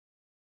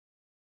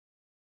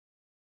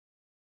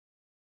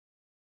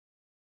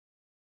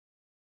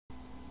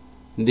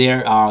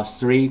There are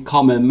three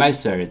common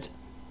methods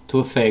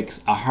to fix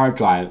a hard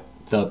drive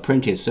the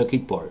printed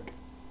circuit board.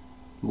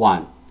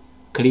 1.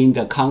 Clean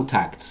the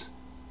contacts.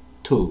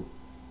 2.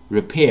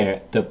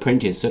 Repair the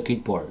printed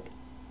circuit board.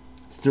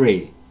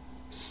 3.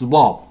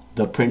 Swap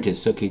the printed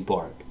circuit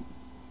board.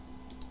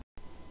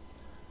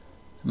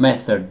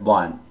 Method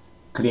 1.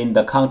 Clean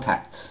the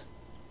contacts.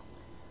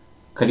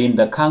 Clean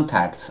the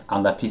contacts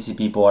on the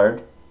PCB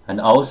board and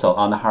also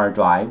on the hard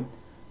drive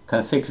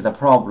can fix the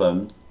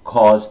problem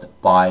caused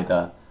by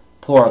the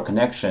poor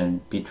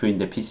connection between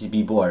the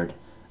PCB board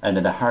and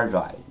the hard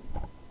drive.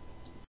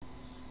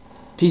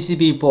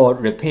 PCB board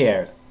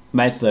repair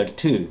method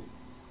 2.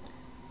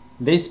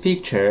 This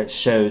picture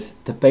shows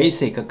the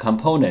basic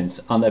components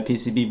on the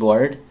PCB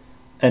board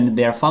and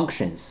their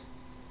functions.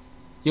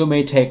 You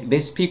may take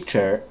this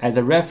picture as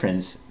a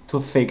reference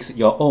to fix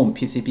your own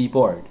PCB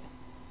board.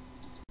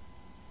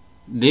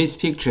 This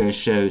picture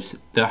shows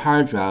the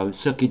hard drive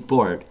circuit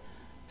board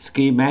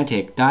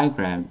schematic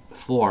diagram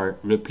for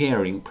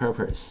repairing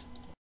purpose.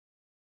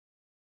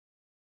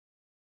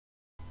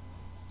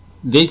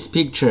 This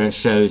picture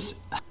shows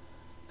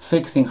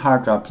fixing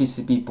hard drive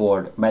PCB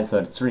board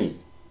method 3.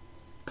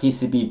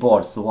 PCB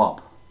board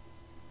swap.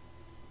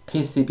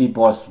 PCB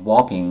board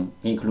swapping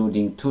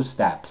including 2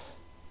 steps.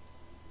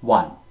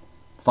 1.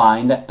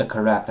 Find the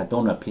correct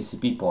donor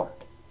PCB board.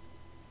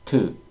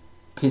 2.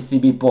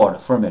 PCB board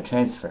firmware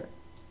transfer.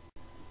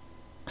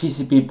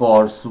 PCB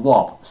board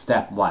swap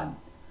step 1.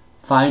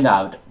 Find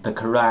out the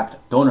correct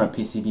donor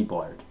PCB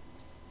board.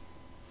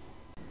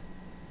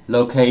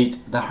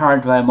 Locate the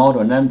hard drive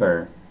model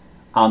number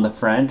on the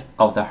front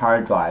of the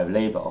hard drive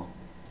label.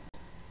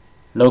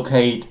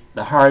 Locate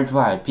the hard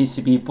drive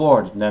PCB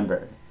board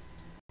number.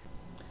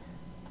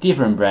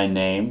 Different brand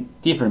name,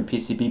 different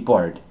PCB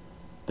board.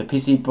 The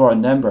PCB board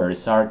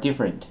numbers are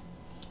different.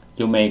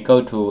 You may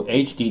go to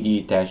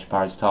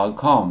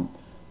hdd-parts.com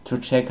to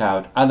check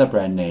out other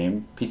brand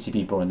name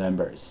PCB board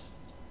numbers.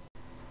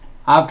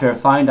 After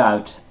find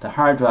out the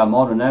hard drive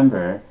model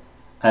number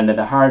and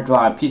the hard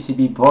drive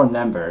PCB board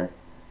number,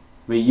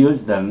 we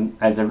use them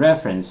as a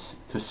reference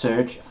to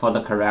search for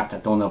the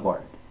correct donor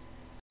board.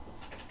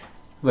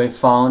 We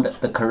found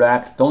the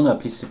correct donor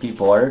PCB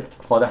board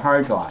for the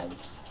hard drive,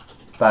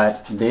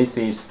 but this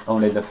is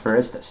only the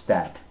first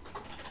step.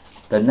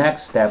 The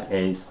next step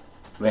is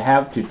we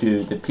have to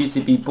do the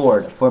PCB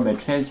board firmware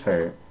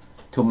transfer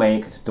to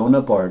make the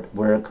donor board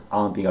work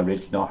on the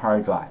original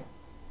hard drive.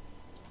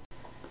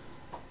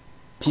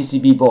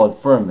 PCB board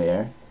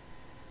firmware.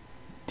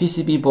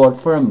 PCB board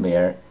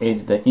firmware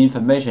is the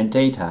information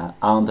data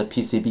on the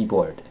PCB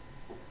board.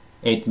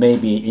 It may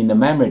be in the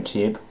memory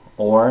chip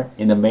or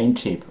in the main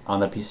chip on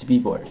the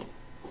PCB board.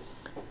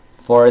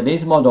 For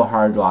this model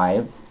hard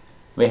drive,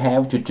 we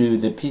have to do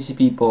the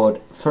PCB board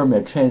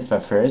firmware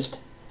transfer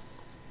first,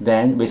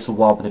 then we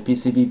swap the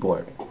PCB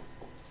board.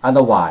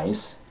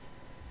 Otherwise,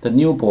 the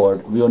new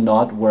board will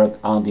not work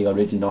on the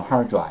original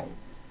hard drive.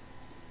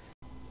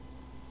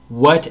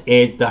 What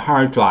is the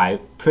hard drive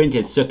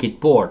printed circuit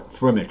board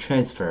firmware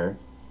transfer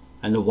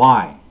and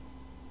why?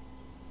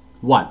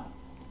 1.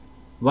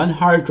 One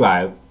hard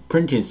drive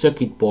printed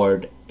circuit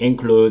board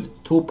includes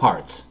 2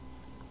 parts,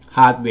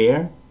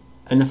 hardware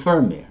and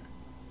firmware.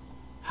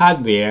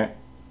 Hardware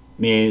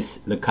means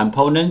the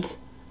components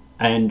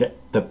and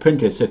the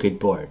printed circuit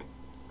board.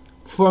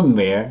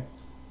 Firmware,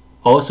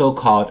 also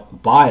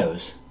called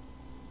BIOS,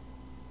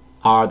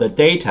 are the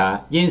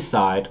data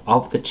inside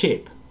of the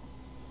chip.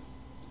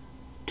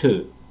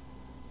 2.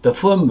 The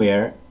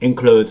firmware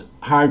includes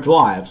hard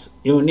drive's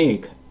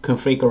unique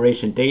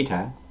configuration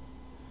data.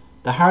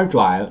 The hard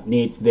drive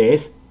needs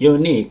this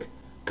unique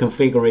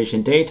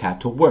configuration data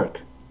to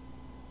work.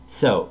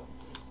 So,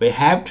 we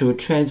have to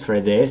transfer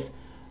this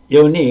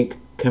unique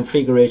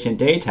configuration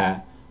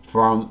data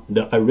from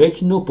the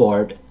original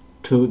board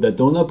to the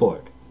donor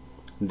board.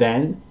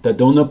 Then the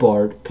donor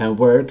board can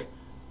work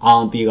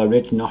on the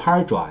original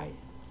hard drive.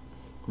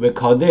 We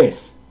call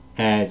this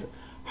as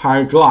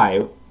hard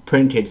drive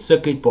printed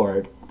circuit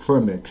board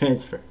firmware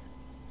transfer.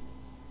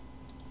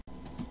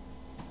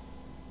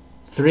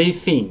 3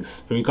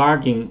 things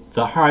regarding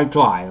the hard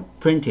drive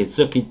printed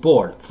circuit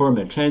board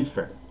firmware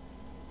transfer.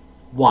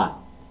 1.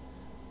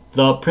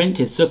 The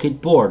printed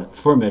circuit board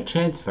firmware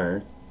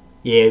transfer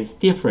is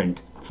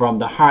different from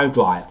the hard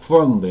drive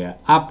firmware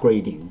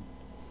upgrading.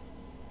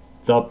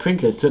 The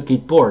printed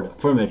circuit board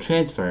firmware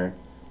transfer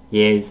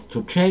is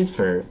to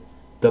transfer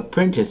the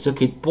printed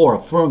circuit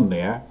board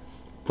firmware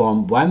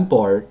from one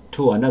board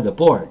to another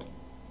board.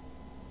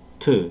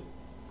 2.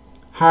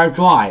 Hard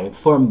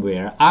drive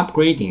firmware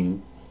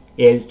upgrading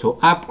is to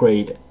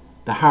upgrade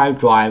the hard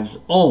drive's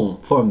own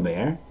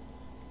firmware.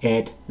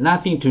 It has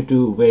nothing to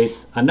do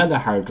with another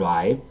hard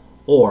drive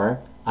or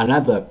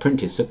another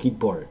printed circuit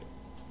board.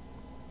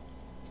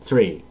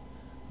 3.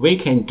 We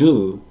can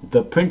do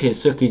the printed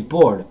circuit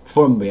board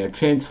firmware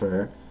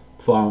transfer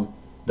from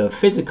the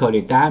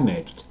physically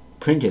damaged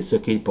printed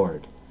circuit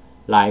board,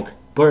 like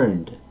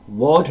burned,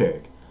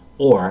 watered,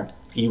 or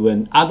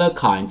even other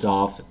kinds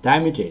of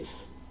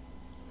damages.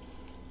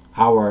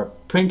 our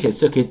printed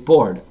circuit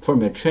board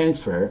firmware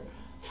transfer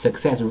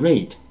success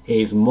rate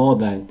is more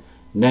than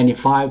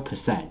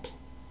 95%.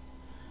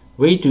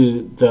 We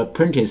do the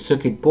printed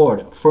circuit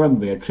board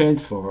firmware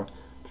transfer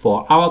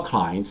for our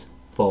clients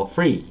for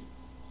free.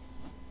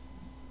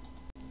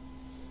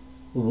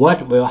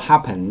 What will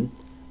happen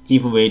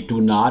if we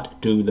do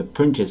not do the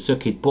printed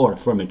circuit board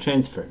firmware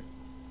transfer?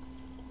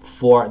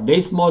 For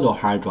this model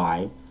hard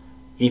drive,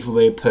 if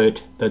we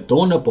put the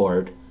donor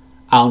board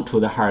onto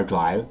the hard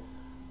drive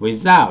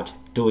without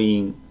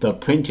doing the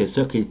printed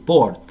circuit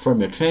board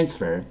firmware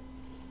transfer,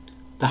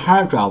 the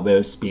hard drive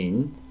will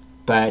spin,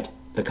 but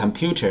the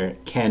computer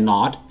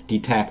cannot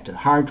detect the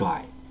hard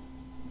drive.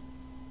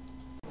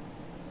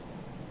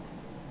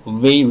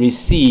 We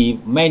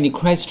receive many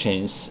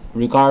questions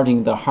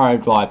regarding the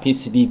hard drive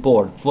PCB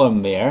board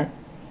firmware,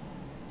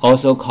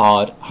 also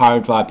called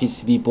hard drive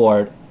PCB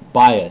board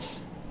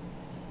BIOS,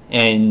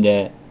 and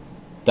the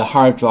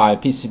hard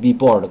drive PCB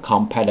board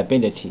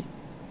compatibility.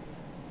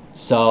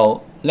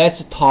 So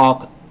let's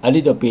talk a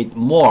little bit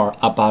more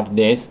about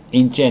this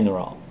in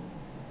general.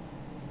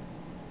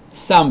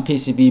 Some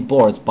PCB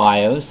boards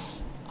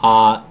BIOS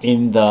are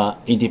in the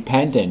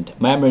independent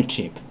memory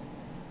chip,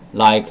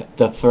 like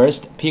the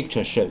first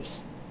picture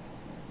shows.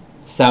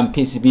 Some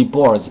PCB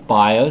boards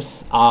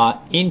BIOS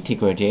are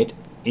integrated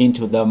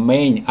into the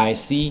main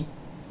IC,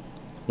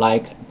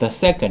 like the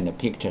second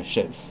picture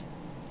shows.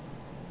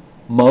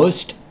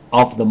 Most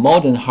of the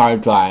modern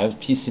hard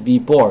drive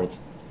PCB boards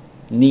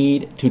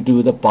need to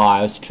do the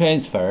BIOS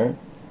transfer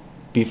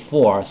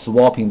before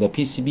swapping the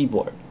PCB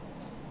board.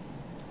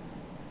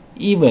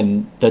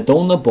 Even the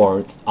donor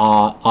boards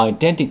are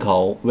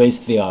identical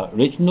with the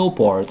original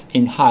boards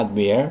in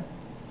hardware.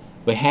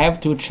 We have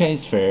to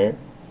transfer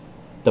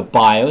the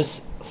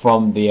BIOS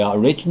from the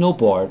original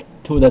board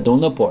to the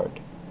donor board.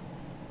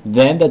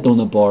 Then the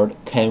donor board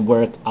can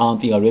work on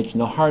the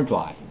original hard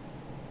drive.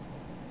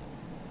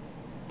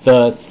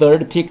 The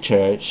third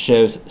picture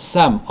shows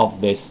some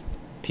of these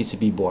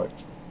PCB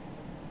boards.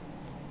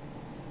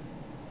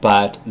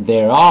 But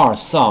there are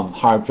some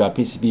hard drive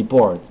PCB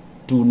boards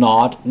do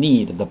not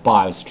need the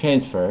BIOS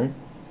transfer.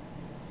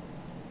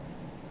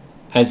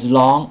 As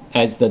long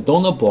as the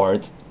donor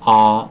boards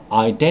are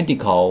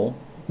identical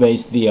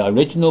with the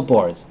original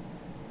boards,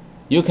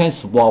 you can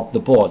swap the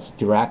boards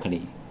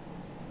directly.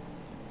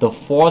 The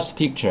fourth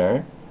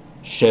picture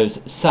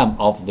shows some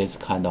of these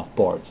kind of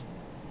boards.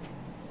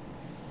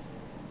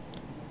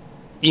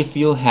 If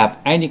you have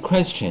any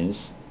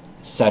questions,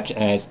 such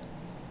as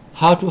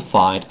how to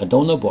find a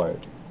donor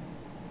board,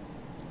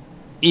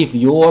 if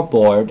your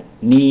board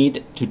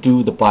need to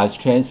do the BIOS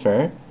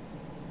transfer,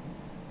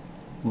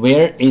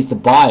 where is the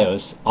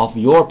BIOS of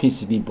your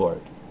PCB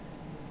board?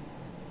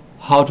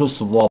 How to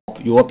swap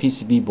your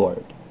PCB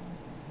board?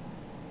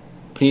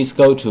 Please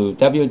go to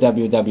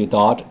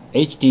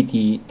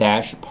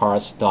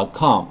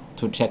www.hdd-parts.com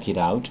to check it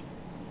out,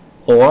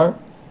 or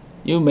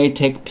you may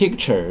take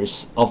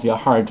pictures of your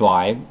hard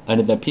drive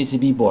and the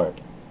PCB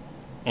board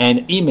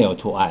and email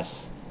to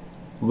us.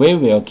 We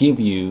will give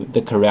you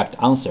the correct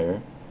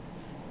answer.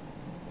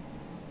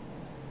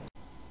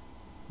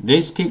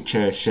 This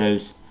picture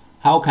shows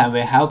how can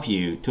we help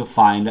you to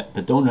find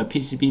the donor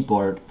PCB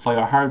board for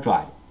your hard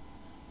drive.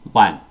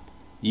 1.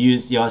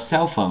 Use your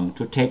cell phone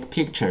to take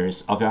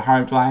pictures of your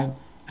hard drive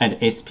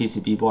and its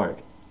PCB board.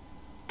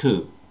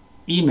 2.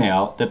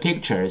 Email the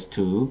pictures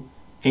to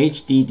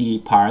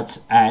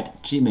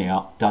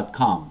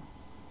hddparts@gmail.com.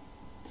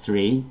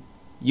 3.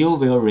 You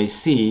will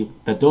receive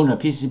the donor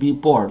PCB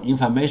board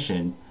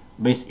information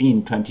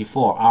within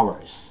 24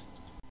 hours.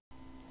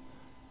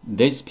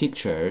 This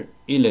picture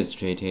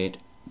illustrated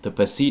the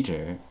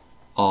procedure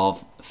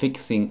of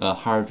fixing a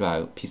hard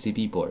drive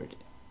PCB board.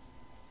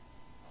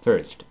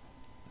 First,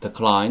 the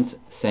clients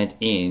sent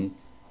in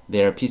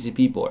their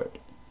PCB board.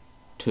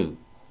 2.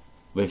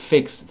 We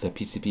fix the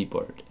PCB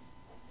board.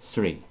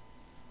 3.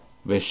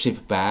 We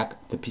ship back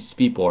the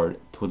PCB board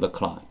to the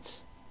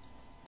clients.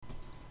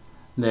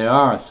 There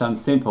are some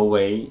simple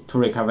ways to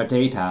recover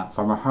data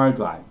from a hard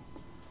drive.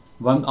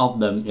 One of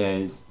them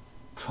is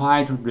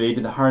try to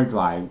read the hard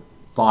drive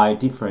by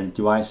different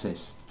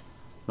devices,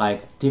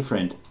 like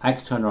different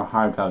external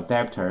hard drive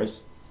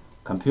adapters,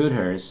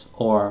 computers,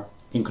 or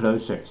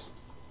enclosures.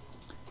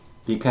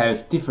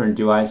 Because different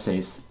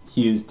devices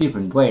use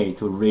different ways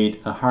to read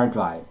a hard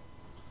drive,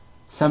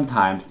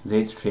 sometimes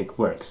this trick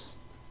works.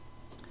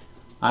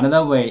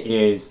 Another way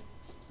is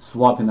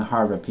swapping the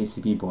hard drive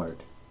PCB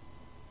board.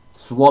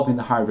 Swapping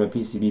the hard drive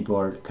PCB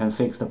board can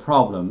fix the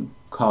problem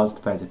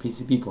caused by the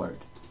PCB board.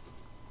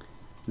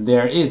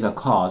 There is a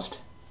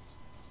cost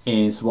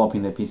in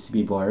swapping the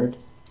PCB board,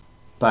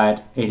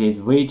 but it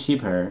is way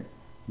cheaper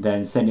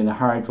than sending the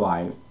hard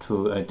drive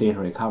to a data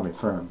recovery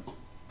firm.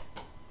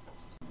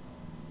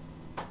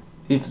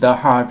 If the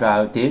hard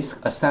drive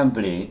disk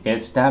assembly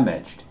is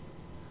damaged,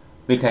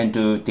 we can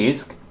do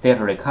disk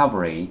data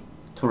recovery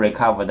to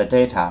recover the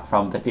data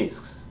from the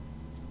disks.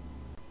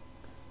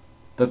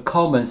 The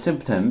common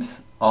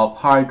symptoms of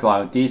hard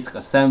drive disk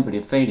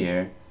assembly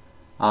failure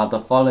are the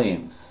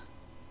following.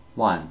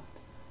 1.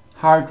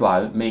 Hard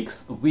drive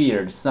makes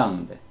weird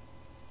sound.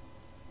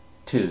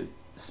 2.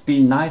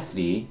 Spin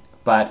nicely,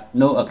 but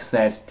no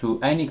access to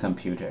any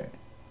computer.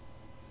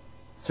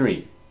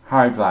 3.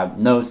 Hard drive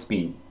no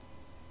spin.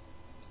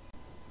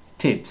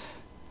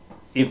 Tips: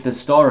 if the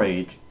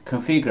storage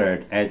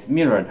configured as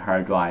mirrored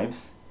hard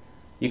drives,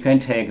 you can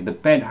take the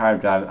bad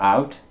hard drive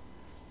out,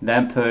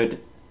 then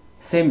put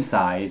same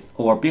size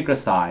or bigger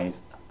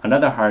size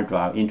another hard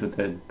drive into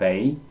the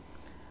bay,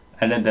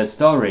 and then the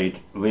storage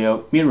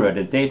will mirror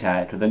the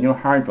data to the new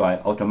hard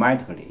drive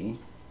automatically.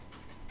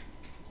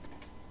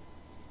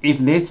 If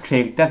this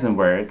trick doesn't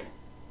work,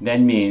 that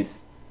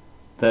means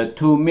the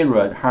two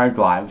mirrored hard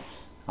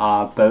drives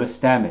are both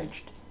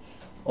damaged,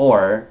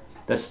 or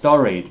the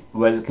storage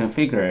was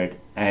configured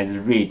as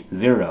read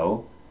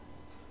 0.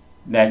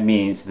 That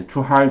means the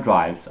two hard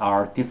drives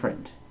are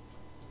different.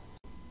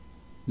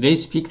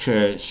 This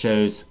picture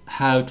shows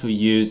how to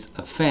use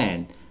a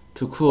fan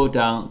to cool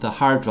down the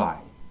hard drive.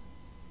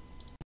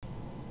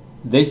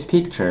 This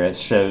picture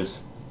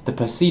shows the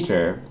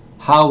procedure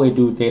how we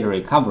do data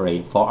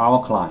recovery for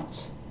our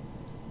clients.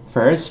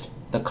 First,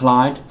 the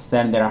client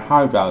sends their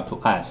hard drive to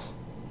us.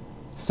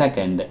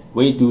 Second,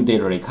 we do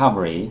data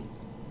recovery.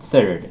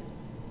 Third,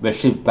 we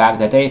ship back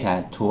the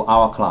data to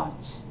our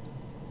clients.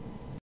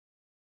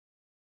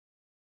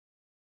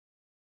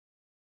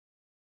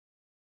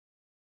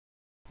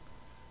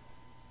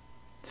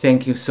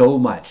 Thank you so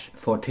much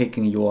for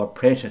taking your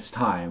precious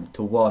time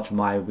to watch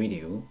my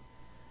video.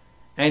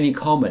 Any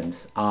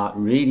comments are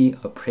really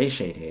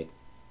appreciated.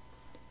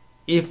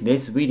 If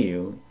this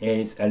video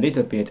is a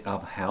little bit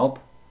of help,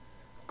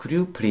 could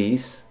you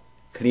please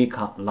click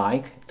on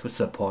like to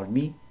support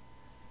me?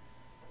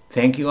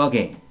 Thank you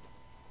again.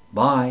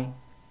 Bye.